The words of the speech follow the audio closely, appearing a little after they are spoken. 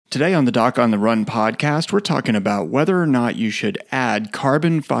Today on the Doc on the Run podcast, we're talking about whether or not you should add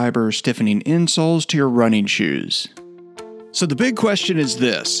carbon fiber stiffening insoles to your running shoes. So the big question is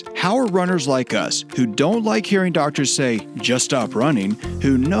this: how are runners like us, who don't like hearing doctors say, just stop running,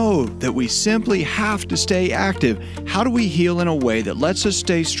 who know that we simply have to stay active, how do we heal in a way that lets us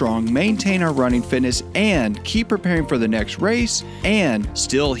stay strong, maintain our running fitness, and keep preparing for the next race, and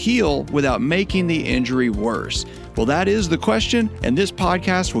still heal without making the injury worse? Well, that is the question, and this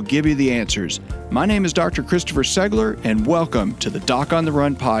podcast will give you the answers. My name is Dr. Christopher Segler, and welcome to the Doc on the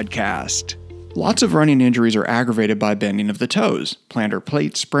Run podcast. Lots of running injuries are aggravated by bending of the toes. Plantar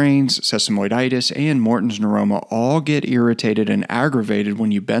plate sprains, sesamoiditis, and Morton's neuroma all get irritated and aggravated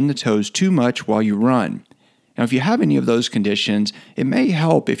when you bend the toes too much while you run. Now, if you have any of those conditions, it may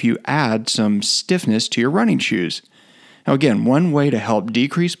help if you add some stiffness to your running shoes. Now, again, one way to help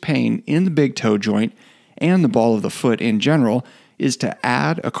decrease pain in the big toe joint and the ball of the foot in general is to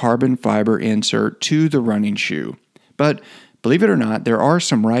add a carbon fiber insert to the running shoe. But believe it or not, there are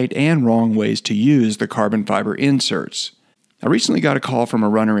some right and wrong ways to use the carbon fiber inserts. I recently got a call from a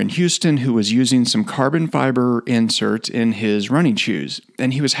runner in Houston who was using some carbon fiber inserts in his running shoes,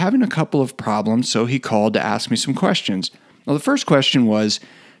 and he was having a couple of problems, so he called to ask me some questions. Well, the first question was,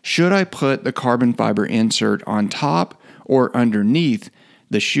 should I put the carbon fiber insert on top or underneath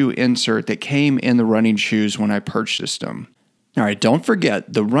the shoe insert that came in the running shoes when I purchased them? All right, don't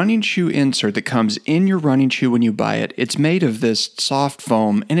forget, the running shoe insert that comes in your running shoe when you buy it, it's made of this soft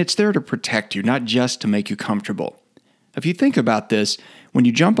foam, and it's there to protect you, not just to make you comfortable. If you think about this, when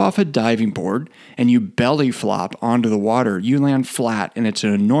you jump off a diving board and you belly flop onto the water, you land flat, and it's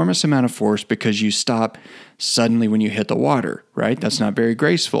an enormous amount of force because you stop suddenly when you hit the water, right? That's not very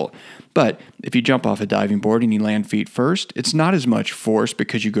graceful. But if you jump off a diving board and you land feet first, it's not as much force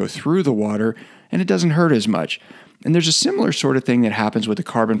because you go through the water, and it doesn't hurt as much. And there's a similar sort of thing that happens with the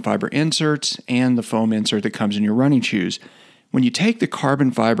carbon fiber inserts and the foam insert that comes in your running shoes. When you take the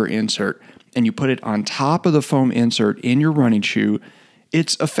carbon fiber insert and you put it on top of the foam insert in your running shoe,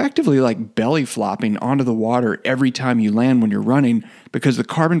 it's effectively like belly flopping onto the water every time you land when you're running because the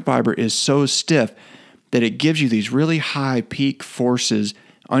carbon fiber is so stiff that it gives you these really high peak forces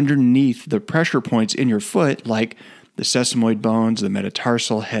underneath the pressure points in your foot, like the sesamoid bones, the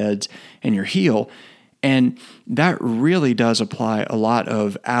metatarsal heads, and your heel. And that really does apply a lot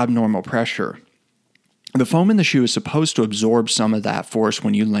of abnormal pressure. The foam in the shoe is supposed to absorb some of that force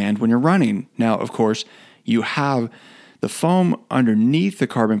when you land when you're running. Now, of course, you have the foam underneath the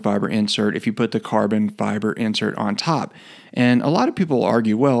carbon fiber insert if you put the carbon fiber insert on top. And a lot of people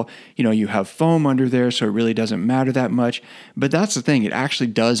argue, well, you have foam under there, so it really doesn't matter that much. But that's the thing, it actually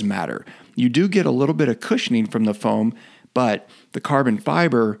does matter. You do get a little bit of cushioning from the foam, but the carbon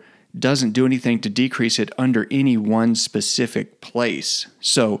fiber doesn't do anything to decrease it under any one specific place.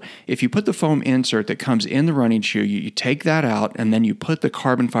 So if you put the foam insert that comes in the running shoe, you take that out and then you put the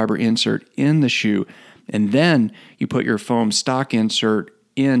carbon fiber insert in the shoe, and then you put your foam stock insert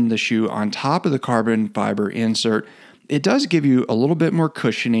in the shoe on top of the carbon fiber insert, it does give you a little bit more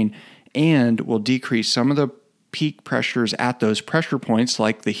cushioning and will decrease some of the peak pressures at those pressure points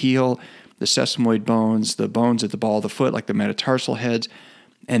like the heel, the sesamoid bones, the bones at the ball of the foot like the metatarsal heads.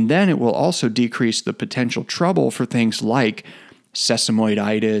 And then it will also decrease the potential trouble for things like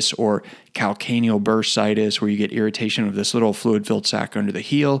sesamoiditis or calcaneal bursitis, where you get irritation of this little fluid-filled sac under the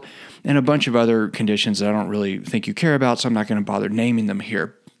heel, and a bunch of other conditions that I don't really think you care about, so I'm not going to bother naming them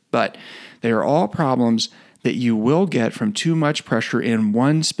here. But they are all problems that you will get from too much pressure in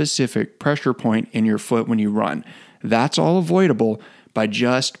one specific pressure point in your foot when you run. That's all avoidable by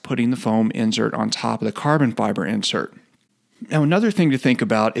just putting the foam insert on top of the carbon fiber insert. Now, another thing to think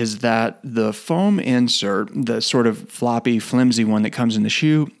about is that the foam insert, the sort of floppy, flimsy one that comes in the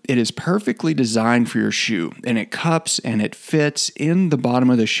shoe, it is perfectly designed for your shoe, and it cups and it fits in the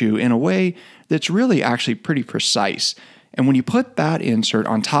bottom of the shoe in a way that's really actually pretty precise. And when you put that insert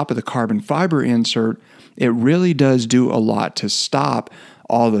on top of the carbon fiber insert, it really does do a lot to stop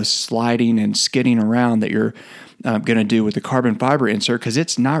all the sliding and skidding around that you're going to do with the carbon fiber insert, because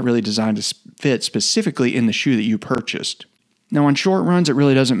it's not really designed to fit specifically in the shoe that you purchased. Now, on short runs, it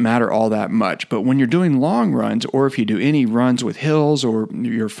really doesn't matter all that much, but when you're doing long runs, or if you do any runs with hills, or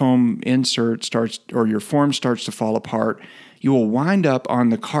your foam insert starts, or your form starts to fall apart, you will wind up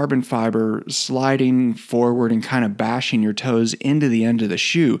on the carbon fiber sliding forward and kind of bashing your toes into the end of the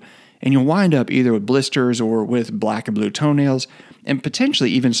shoe, and you'll wind up either with blisters or with black and blue toenails, and potentially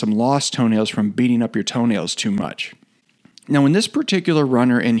even some lost toenails from beating up your toenails too much. Now, when this particular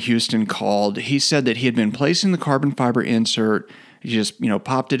runner in Houston called, he said that he had been placing the carbon fiber insert He just,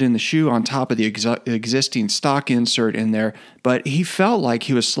 popped it in the shoe on top of the existing stock insert in there, but he felt like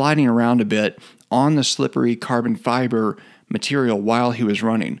he was sliding around a bit on the slippery carbon fiber material while he was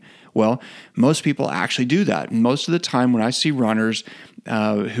running. Well, most people actually do that. Most of the time when I see runners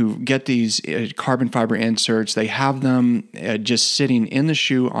who get these carbon fiber inserts, they have them just sitting in the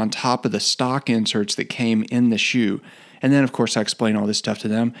shoe on top of the stock inserts that came in the shoe. And then, of course, I explain all this stuff to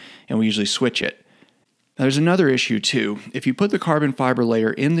them, and we usually switch it. Now, there's another issue, too. If you put the carbon fiber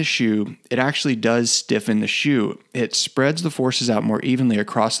layer in the shoe, it actually does stiffen the shoe. It spreads the forces out more evenly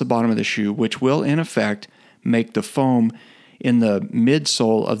across the bottom of the shoe, which will, in effect, make the foam in the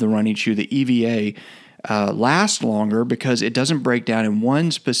midsole of the running shoe, the EVA, last longer because it doesn't break down in one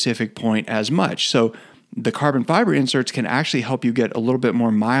specific point as much. So the carbon fiber inserts can actually help you get a little bit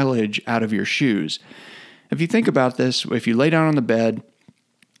more mileage out of your shoes. If you think about this, if you lay down on the bed,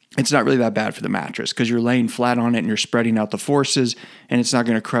 it's not really that bad for the mattress because you're laying flat on it and you're spreading out the forces, and it's not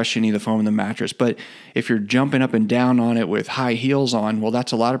going to crush any of the foam in the mattress. But if you're jumping up and down on it with high heels on, well,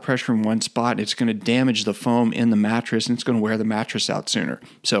 that's a lot of pressure in one spot. It's going to damage the foam in the mattress, and it's going to wear the mattress out sooner.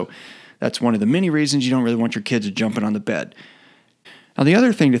 So that's one of the many reasons you don't really want your kids jumping on the bed. Now, the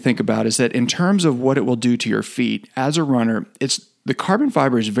other thing to think about is that in terms of what it will do to your feet, as a runner, the carbon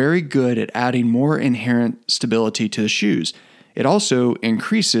fiber is very good at adding more inherent stability to the shoes. It also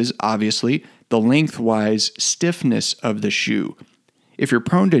increases, obviously, the lengthwise stiffness of the shoe. If you're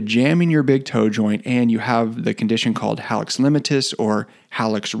prone to jamming your big toe joint and you have the condition called hallux limitus or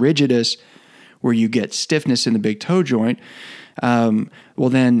hallux rigidus, where you get stiffness in the big toe joint, well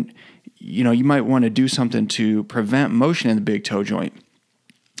then, you might want to do something to prevent motion in the big toe joint.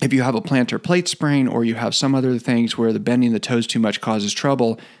 If you have a plantar plate sprain or you have some other things where the bending the toes too much causes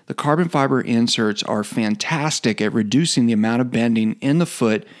trouble, the carbon fiber inserts are fantastic at reducing the amount of bending in the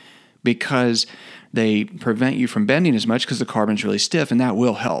foot because they prevent you from bending as much because the carbon's really stiff, and that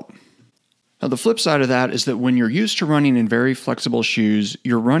will help. Now, the flip side of that is that when you're used to running in very flexible shoes,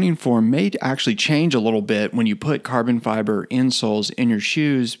 your running form may actually change a little bit when you put carbon fiber insoles in your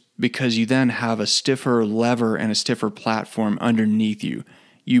shoes because you then have a stiffer lever and a stiffer platform underneath you.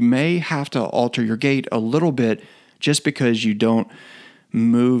 You may have to alter your gait a little bit just because you don't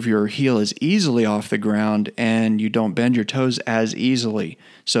move your heel as easily off the ground and you don't bend your toes as easily.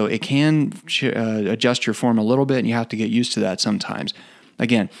 So it can adjust your form a little bit, and you have to get used to that sometimes.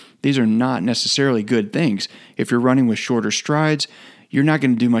 Again, these are not necessarily good things. If you're running with shorter strides, you're not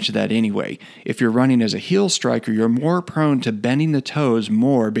going to do much of that anyway. If you're running as a heel striker, you're more prone to bending the toes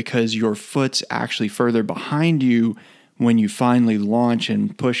more because your foot's actually further behind you when you finally launch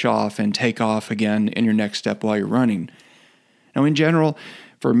and push off and take off again in your next step while you're running. Now, in general,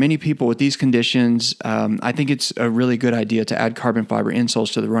 for many people with these conditions, I think it's a really good idea to add carbon fiber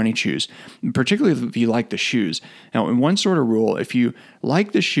insoles to the running shoes, particularly if you like the shoes. Now, in one sort of rule, if you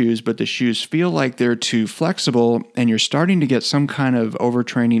like the shoes, but the shoes feel like they're too flexible and you're starting to get some kind of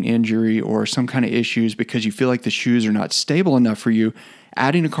overtraining injury or some kind of issues because you feel like the shoes are not stable enough for you,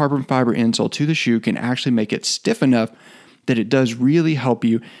 adding a carbon fiber insole to the shoe can actually make it stiff enough that it does really help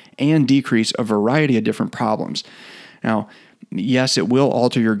you and decrease a variety of different problems. Now, yes, it will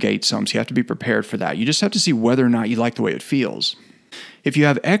alter your gait some, so you have to be prepared for that. You just have to see whether or not you like the way it feels. If you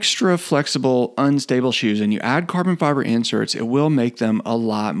have extra flexible, unstable shoes and you add carbon fiber inserts, it will make them a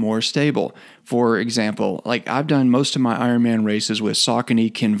lot more stable. For example, like I've done most of my Ironman races with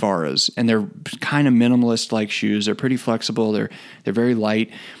Saucony Kinvaras, and they're kind of minimalist-like shoes. They're pretty flexible. They're very light.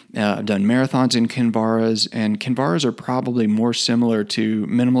 I've done marathons in Kinvaras, and Kinvaras are probably more similar to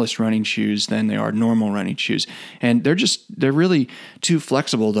minimalist running shoes than they are normal running shoes. And they're really too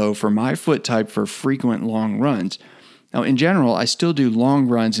flexible, though, for my foot type for frequent long runs. Now, in general, I still do long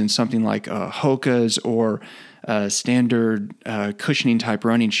runs in something like Hoka's or a standard cushioning type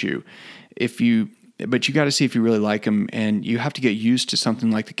running shoe. But you got to see if you really like them, and you have to get used to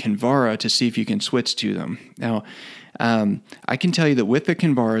something like the Kinvara to see if you can switch to them. Now, I can tell you that with the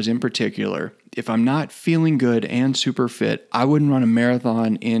Kinvaras in particular, if I'm not feeling good and super fit, I wouldn't run a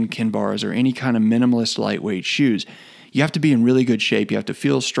marathon in Kinvaras or any kind of minimalist lightweight shoes. You have to be in really good shape. You have to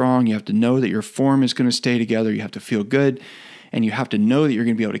feel strong. You have to know that your form is going to stay together. You have to feel good, and you have to know that you're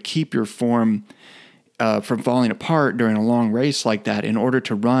going to be able to keep your form from falling apart during a long race like that in order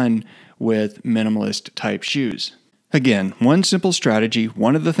to run with minimalist type shoes. Again, one simple strategy,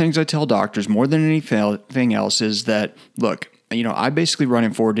 one of the things I tell doctors more than anything else is that, look, I basically run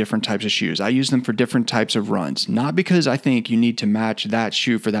in 4 different types of shoes. I use them for different types of runs, not because I think you need to match that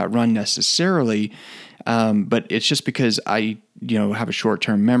shoe for that run necessarily, but it's just because I have a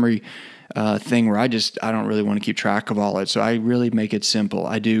short-term memory thing where I don't really want to keep track of all it. So I really make it simple.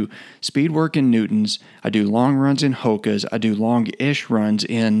 I do speed work in Newtons. I do long runs in Hokas. I do long-ish runs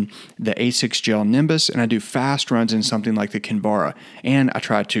in the Asics Gel Nimbus, and I do fast runs in something like the Kinvara. And I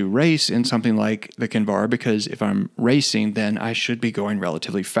try to race in something like the Kinvara because if I'm racing, then I should be going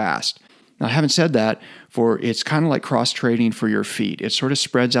relatively fast. Now, having said that, it's kind of like cross-training for your feet. It sort of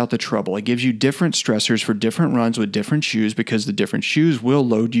spreads out the trouble. It gives you different stressors for different runs with different shoes because the different shoes will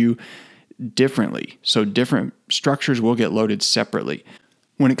load you differently. So different structures will get loaded separately.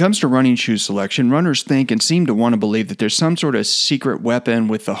 When it comes to running shoe selection, runners think and seem to want to believe that there's some sort of secret weapon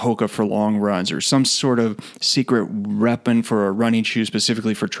with the Hoka for long runs or some sort of secret weapon for a running shoe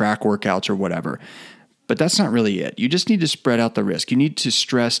specifically for track workouts or whatever. But that's not really it. You just need to spread out the risk. You need to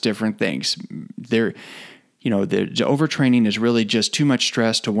stress different things. The overtraining is really just too much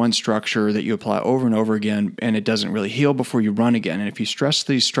stress to one structure that you apply over and over again, and it doesn't really heal before you run again. And if you stress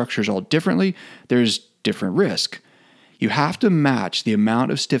these structures all differently, there's different risk. You have to match the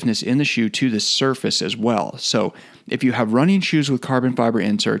amount of stiffness in the shoe to the surface as well. So if you have running shoes with carbon fiber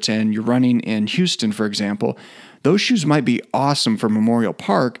inserts and you're running in Houston, for example, those shoes might be awesome for Memorial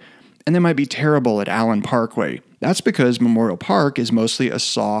Park, and they might be terrible at Allen Parkway. That's because Memorial Park is mostly a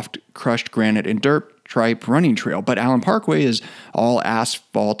soft, crushed granite and dirt type running trail, but Allen Parkway is all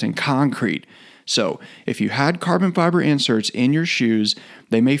asphalt and concrete. So if you had carbon fiber inserts in your shoes,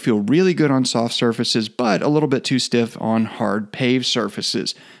 they may feel really good on soft surfaces, but a little bit too stiff on hard paved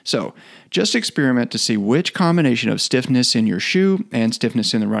surfaces. So just experiment to see which combination of stiffness in your shoe and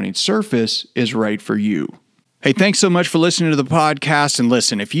stiffness in the running surface is right for you. Hey, thanks so much for listening to the podcast. And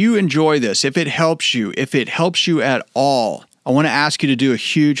listen, if you enjoy this, if it helps you at all, I want to ask you to do a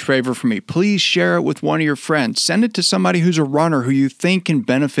huge favor for me. Please share it with one of your friends. Send it to somebody who's a runner who you think can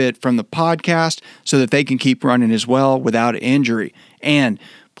benefit from the podcast so that they can keep running as well without injury. And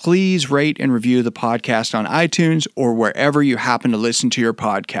please rate and review the podcast on iTunes or wherever you happen to listen to your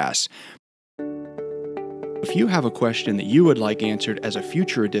podcasts. If you have a question that you would like answered as a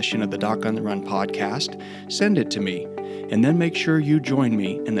future edition of the Doc on the Run podcast, send it to me, and then make sure you join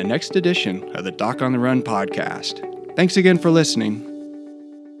me in the next edition of the Doc on the Run podcast. Thanks again for listening.